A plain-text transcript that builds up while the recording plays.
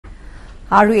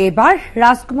আৰু এবাৰ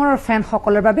ৰাজকুমাৰৰ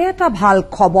ফেনসকলৰ বাবে এটা ভাল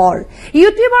খবৰ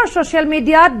ইউটিউব আৰু সোশ্যাল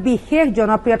মিডিয়াত বিশেষ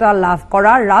জনপ্ৰিয়তা লাভ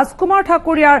কৰা ৰাজকুমাৰ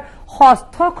ঠাকুৰীয়াৰ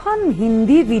ষষ্ঠখন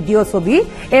হিন্দী ভিডিঅ' ছবি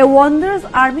এ ৱণ্ডাৰ্ছ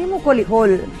আৰ্মি মুকলি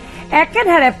হ'ল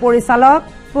একেধাৰে পৰিচালক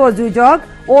প্ৰযোজক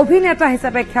অভিনেতা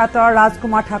হিচাপে খ্যাত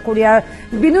ৰাজকুমাৰ ঠাকুৰীয়াৰ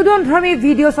বিনোদনধৰ্মী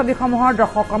ভিডিঅ' ছবিসমূহৰ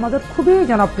দৰ্শকৰ মাজত খুবেই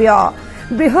জনপ্ৰিয়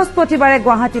বৃহস্পতিবাৰে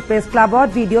গুৱাহাটী প্ৰেছ ক্লাবত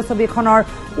ভিডিঅ' ছবিখনৰ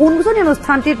উন্মোচনী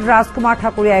অনুষ্ঠানটিত ৰাজকুমাৰ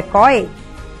ঠাকুৰীয়াই কয়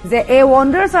যে এই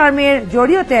ৱণ্ডাৰ্ছ আৰ্মিৰ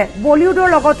জৰিয়তে বলিউডৰ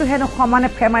লগতো হেনো সমানে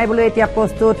ফেমাৰিবলৈ এতিয়া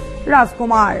প্ৰস্তুত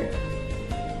ৰাজকুমাৰ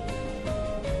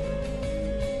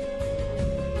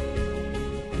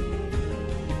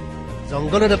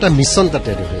জংগলত এটা মিছন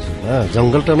তাতে দেখাইছো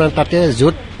জংগলটো মানে তাতে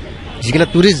য'ত যিগিলা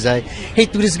টুৰিষ্ট যায় সেই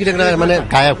টুৰিষ্টগিলা মানে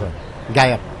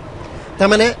গায়ব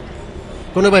তাৰমানে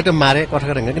কোনোবা এইটো মাৰে কথা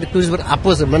কিন্তু টুৰিষ্টবোৰ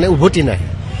আপোচ মানে উভতি নাহে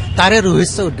তাৰে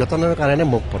ৰহস্য উদ্ঘাটনৰ কাৰণে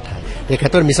মোক পঠায়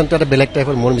তেখেতৰ মিছনটো এটা বেলেগ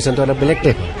টাইপৰ মোৰ মিছনটো এটা বেলেগ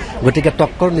টাইপৰ গতিকে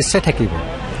টক্কৰ নিশ্চয় থাকিব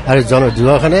আৰু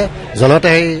যোৱাখনে জনতা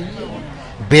সেই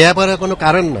বেয়া কৰাৰ কোনো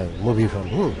কাৰণ নাই মুভিখন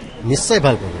নিশ্চয়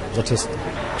ভাল পাব যথেষ্ট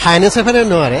ফাইনেন্সৰ ফালে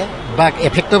নোৱাৰে বা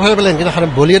এফেক্টৰ ফালে বেলেগ কিন্তু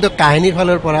বলিউডৰ কাহিনীৰ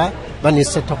ফালৰ পৰা বা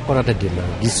নিশ্চয় টক্কৰ এটা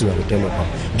দিছোঁ আৰু তেনেকুৱা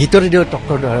গীতৰ দিও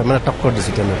টক্কৰ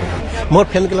দিছোঁ তেনেকুৱা মোৰ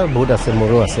ফেন ক্লাব বহুত আছে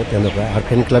মোৰো আছে তেনেকুৱা আৰু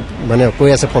ফেন ক্লাব মানে কৈ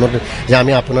আছে ফোনত যে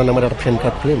আমি আপোনাৰ নামত এটা ফেন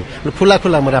ক্লাব খুলিম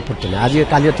খোলা আমাৰ আপত্তি নাই আজি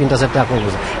কালিও 3-4টা আকৌ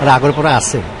গৈছে আৰু আগৰ পৰা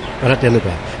আছে আৰু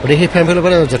তেনেকুৱা গতিকে সেই ফেন ফালৰ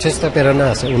পৰা যথেষ্ট প্ৰেৰণা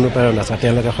আছে অনুপ্ৰেৰণা আছে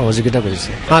তেওঁলোকে সহযোগিতা কৰিছে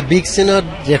বিগ চিনত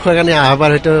দেখুৱাৰ কাৰণে আহবাৰ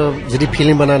হয়তো যদি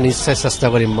ফিল্ম বনাওঁ নিশ্চয় চেষ্টা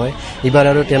কৰিম মই এইবাৰ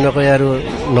আৰু তেনেকৈ আৰু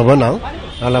নবনাওঁ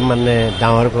অলপ মানে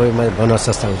ডাঙৰকৈ মই বনোৱাৰ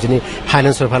চেষ্টা কৰোঁ যদি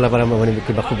ফাইনেন্সৰ ফালৰ পৰা মই মানে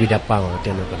কিবা সুবিধা পাওঁ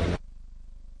তেনেকুৱা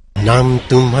নাম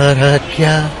তোমাৰা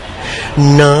ক্যা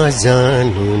না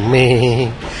জানো মে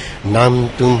নাম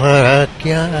তোমাৰা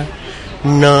ক্যা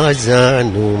না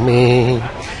জানো মে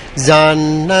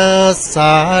जानना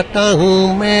चाहता हूँ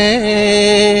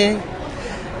मैं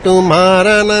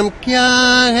तुम्हारा नाम क्या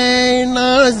है ना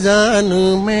जानू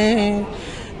मैं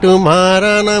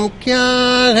तुम्हारा नाम क्या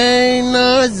है ना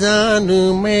जानू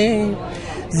मैं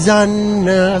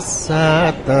जानना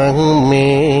चाहता हूँ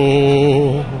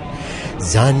मैं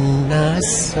जानना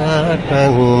चाहता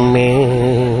हूँ मैं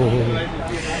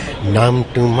नाम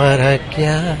तुम्हारा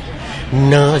क्या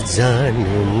ना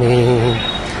जानू मैं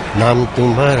नाम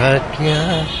तुम्हारा क्या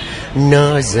ना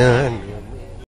जान